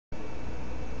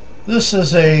This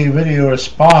is a video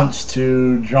response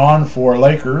to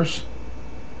Jon4Lakers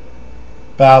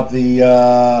about the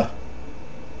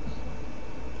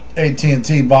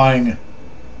AT&T buying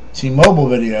T-Mobile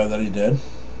video that he did.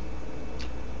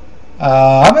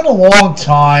 I've been a long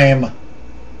time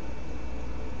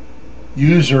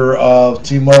user of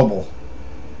T-Mobile,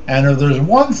 and if there's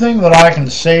one thing that I can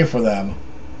say for them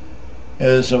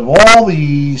is, of all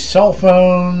the cell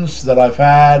phones that I've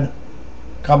had,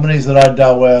 companies that I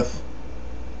dealt with,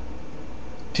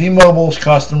 T-Mobile's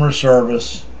customer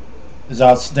service is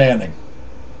outstanding.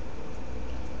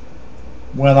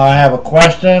 When I have a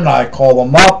question, I call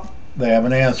them up, they have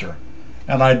an answer,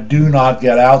 and I do not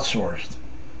get outsourced.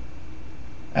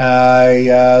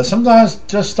 I sometimes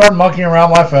just start monkeying around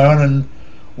my phone and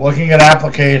looking at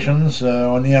applications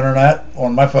on the internet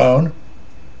on my phone,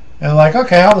 and like,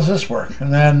 okay, how does this work?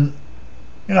 And then,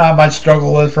 I might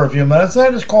struggle with it for a few minutes. Then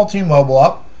I just call T-Mobile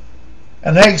up,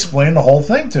 and they explain the whole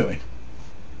thing to me.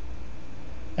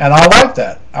 And I like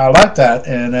that. I like that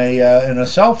in a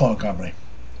cell phone company.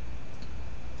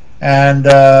 And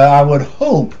I would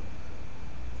hope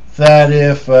that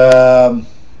if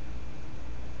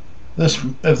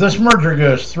this merger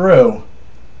goes through,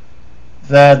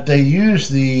 that they use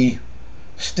the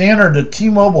standard that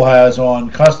T-Mobile has on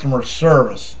customer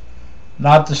service,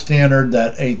 not the standard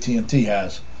that AT&T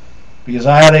has. Because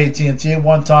I had AT&T at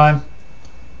one time.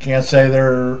 Can't say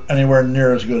they're anywhere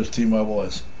near as good as T-Mobile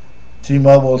is.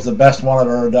 T-Mobile is the best one I've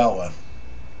ever dealt with.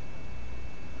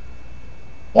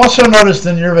 Also noticed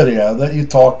in your video that you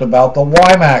talked about the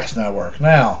WiMAX network.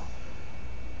 Now,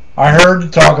 I heard you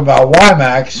talk about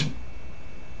WiMAX,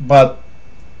 but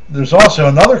there's also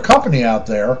another company out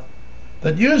there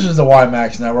that uses the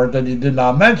WiMAX network that you did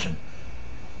not mention.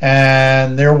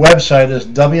 And their website is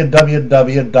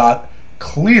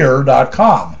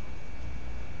www.clear.com.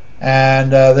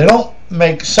 And they don't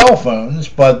make cell phones,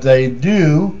 but they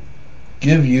do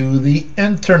give you the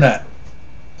internet.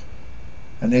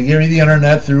 And they give you the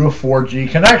internet through a 4G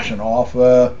connection off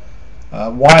a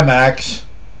WiMAX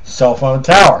cell phone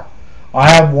tower. I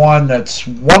have one that's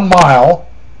 1 mile,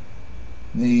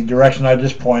 the direction I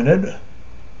just pointed,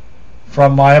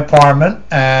 from my apartment,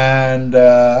 and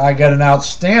I get an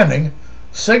outstanding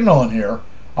signal in here.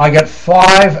 I get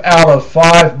 5 out of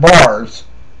 5 bars,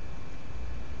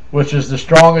 which is the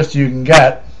strongest you can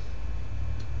get.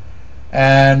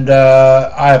 And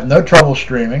I have no trouble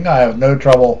streaming. I have no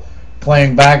trouble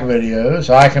playing back videos.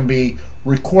 I can be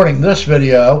recording this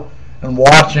video and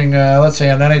watching, let's say,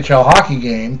 an NHL hockey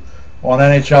game on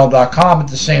NHL.com at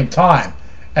the same time,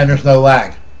 and there's no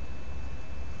lag.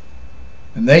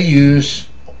 And they use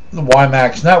the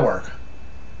WiMAX network.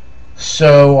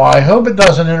 So I hope it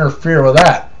doesn't interfere with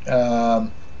that.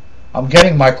 I'm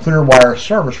getting my Clearwire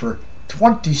service for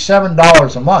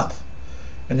 $27 a month.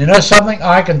 And you know something?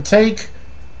 I can take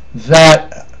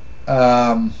that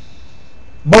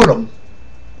modem,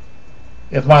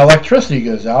 if my electricity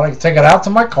goes out, I can take it out to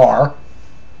my car,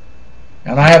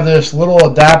 and I have this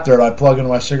little adapter that I plug into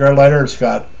my cigarette lighter. It's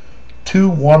got two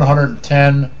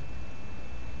 110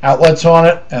 outlets on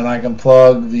it, and I can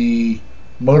plug the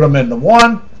modem into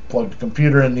one, plug the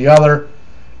computer in the other,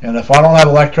 and if I don't have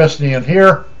electricity in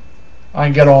here, I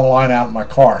can get online out in my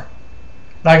car.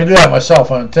 And I can do that on my cell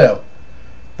phone too.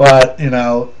 But,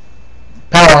 power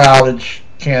outage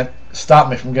can't stop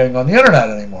me from getting on the internet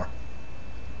anymore.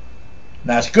 And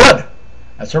that's good.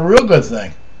 That's a real good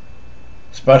thing.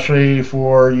 Especially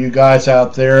for you guys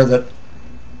out there that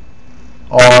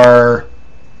are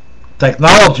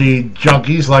technology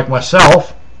junkies like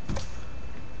myself,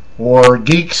 or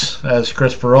geeks, as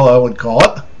Chris Perillo would call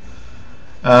it.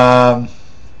 That's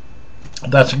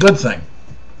a good thing.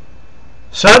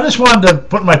 So I just wanted to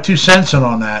put my 2 cents in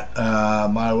on that.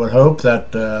 I would hope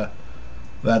that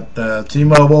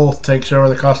T-Mobile takes over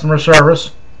the customer service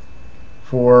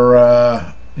for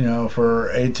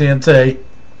for AT&T,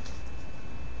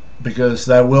 because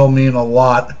that will mean a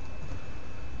lot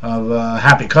of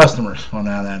happy customers on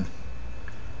that end.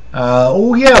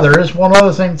 Oh yeah, there is one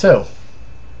other thing too.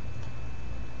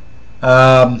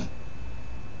 And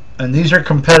these are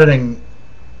competing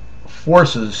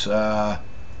forces.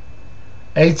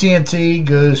 AT&T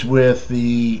goes with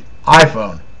the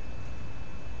iPhone.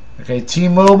 Okay,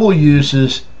 T-Mobile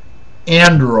uses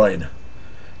Android.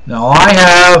 Now I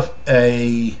have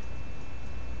a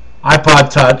iPod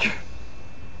Touch,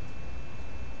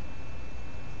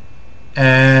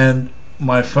 and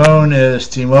my phone is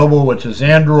T-Mobile, which is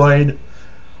Android.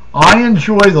 I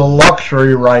enjoy the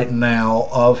luxury right now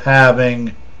of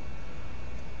having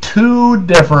 2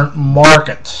 different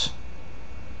markets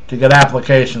to get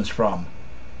applications from.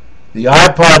 The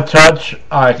iPod Touch,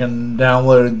 I can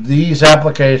download these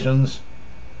applications,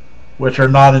 which are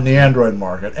not in the Android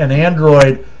market. And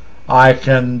Android, I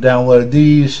can download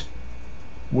these,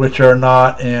 which are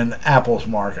not in Apple's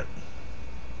market.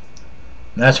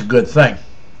 And that's a good thing.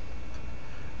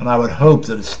 And I would hope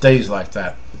that it stays like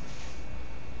that.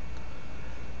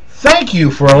 Thank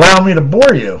you for allowing me to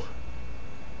bore you.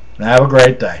 And have a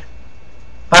great day.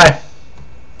 Bye.